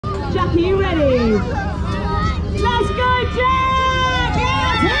Jack, are you ready? Let's go, Jack!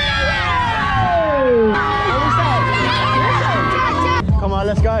 Come on,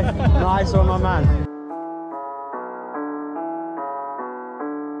 let's go. Nice one, my man.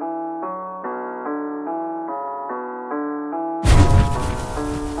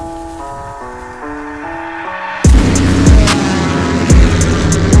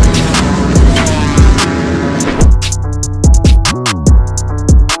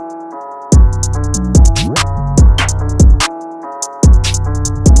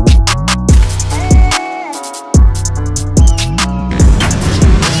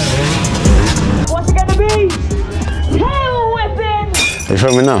 You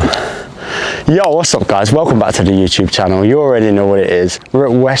filming now? Yo, what's up guys? Welcome back to the YouTube channel. You already know what it is. We're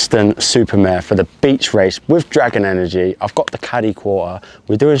at Weston Supermare for the beach race with Dragon Energy. I've got the caddy quarter.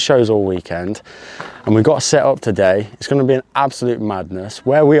 We're doing shows all weekend and we got set up today. It's going to be an absolute madness.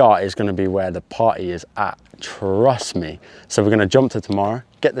 Where we are is going to be where the party is at. Trust me. So we're going to jump to tomorrow,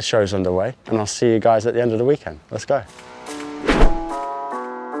 get the shows underway, and I'll see you guys at the end of the weekend. Let's go.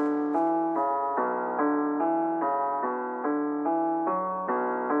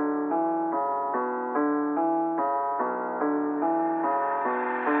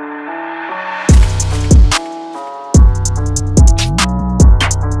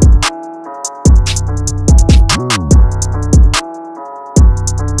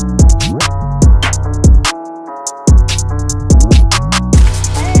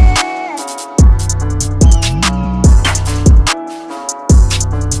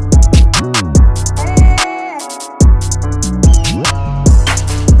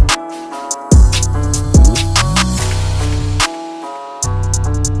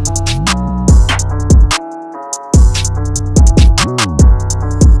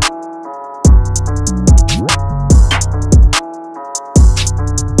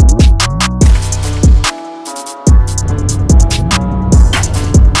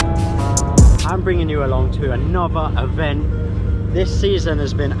 Bringing you along to another event. This season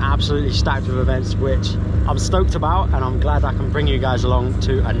has been absolutely stacked with events, which I'm stoked about, and I'm glad I can bring you guys along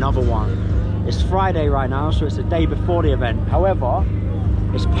to another one. It's Friday right now, so it's the day before the event. However,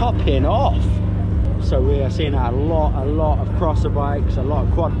 it's popping off, so we are seeing a lot of crosser bikes, a lot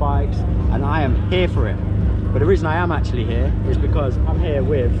of quad bikes, and I am here for it. But the reason I am actually here is because I'm here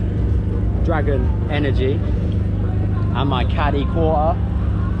with Dragon Energy and my caddy quarter,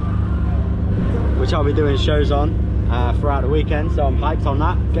 which I'll be doing shows on throughout the weekend, so I'm hyped on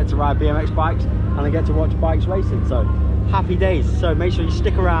that. Get to ride BMX bikes and I get to watch bikes racing, so happy days. So make sure you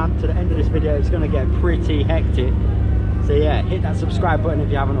stick around to the end of this video. It's going to get pretty hectic, so yeah, hit that subscribe button if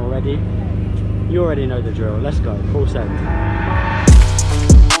you haven't already. You already know the drill. Let's go, full send.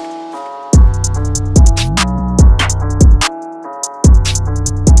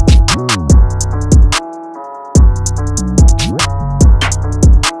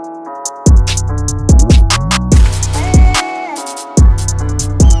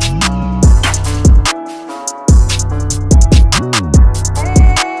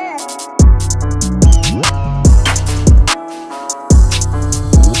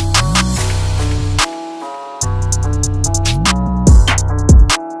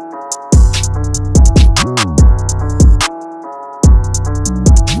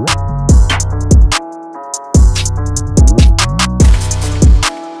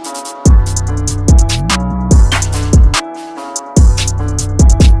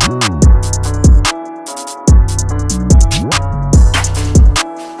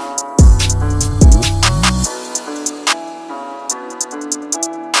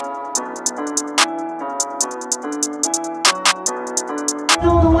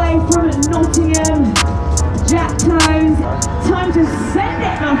 All the way from Nottingham, Jack Tones. Time to send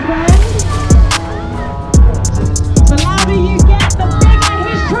it, my friend. The louder you get, the bigger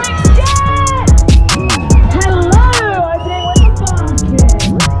his tricks get. Hello, I think with the basket.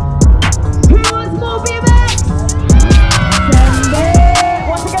 Who wants more BMX? Send it.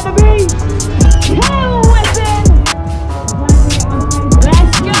 What's it gonna be? Kill Weston.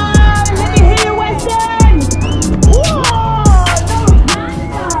 Let's go. Let me hear you, Weston. Whoa.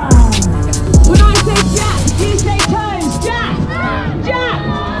 When I say Jack, you say Tones. Jack! Jack!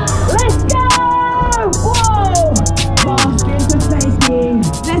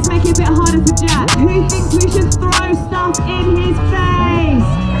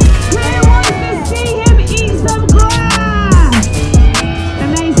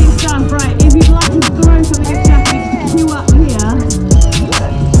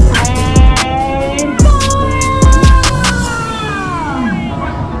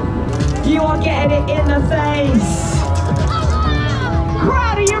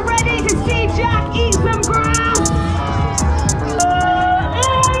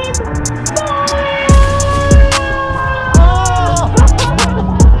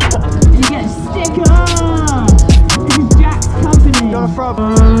 from?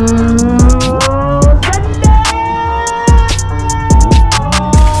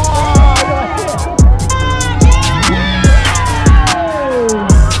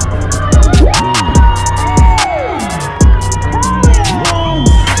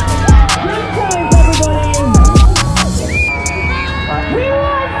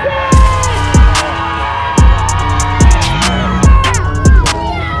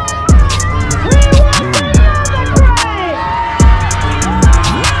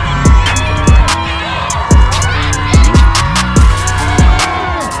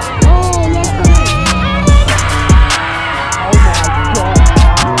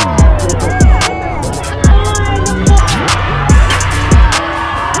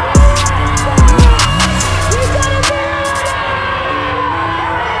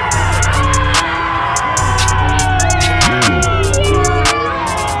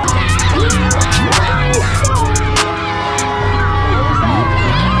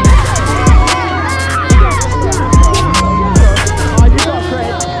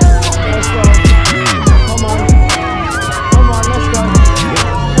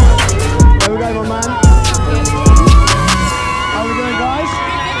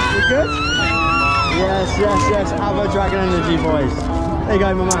 Yes, have a Dragon Energy, boys. There you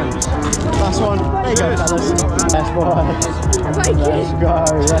go, my man. Last one. There you go, fellas. Yes, boys.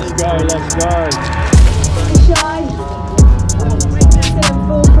 Let's go. Shy.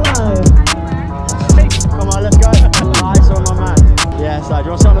 Full flow. Come on, let's go. Nice one, my man. Yes, do you want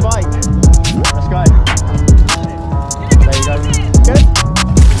to sit on the bike? Let's go. There you go. Good?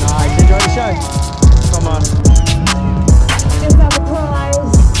 Nice, enjoy the show. Come on. Just have a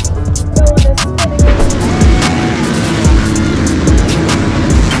prize. Go on the spinning.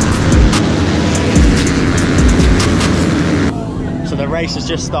 So the race has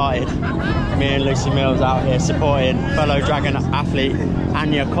just started. Me and Lucy Mills out here supporting fellow Dragon athlete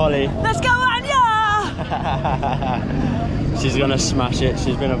Anya Colley. Let's go, Anya! She's gonna smash it.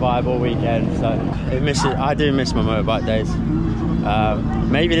 She's been a viable weekend, so I do miss my motorbike days.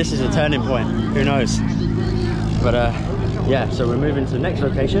 Maybe this is a turning point. Who knows? But yeah. So we're moving to the next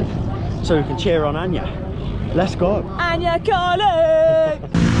location so we can cheer on Anya. Let's go. Anya Colley!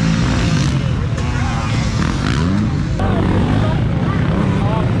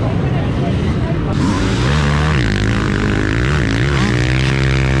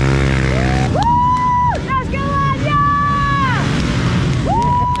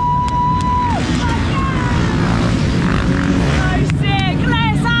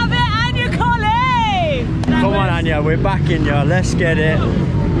 We're backing you, let's get it.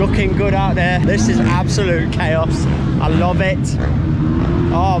 Looking good out there. This is absolute chaos. I love it.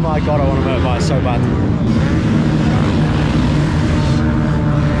 Oh my god, I want a motorbike so bad.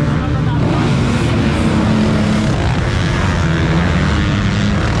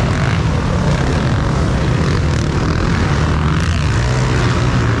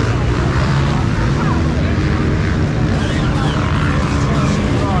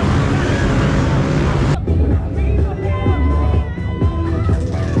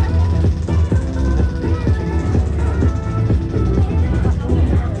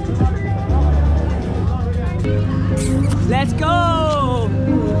 Let's go!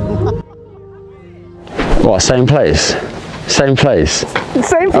 What, same place? Same place?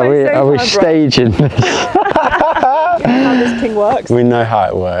 Same place, Are we staging this? How this thing works. We know how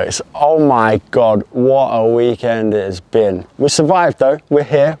it works. Oh my god, what a weekend it has been. We survived though, we're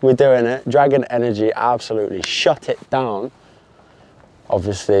here, we're doing it. Dragon Energy absolutely shut it down.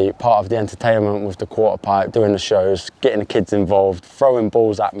 Obviously part of the entertainment with the quarter pipe, doing the shows, getting the kids involved, throwing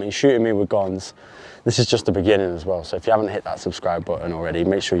balls at me, shooting me with guns. This is just the beginning as well, so if you haven't hit that subscribe button already,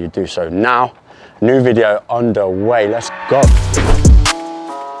 make sure you do so now. New video underway, let's go.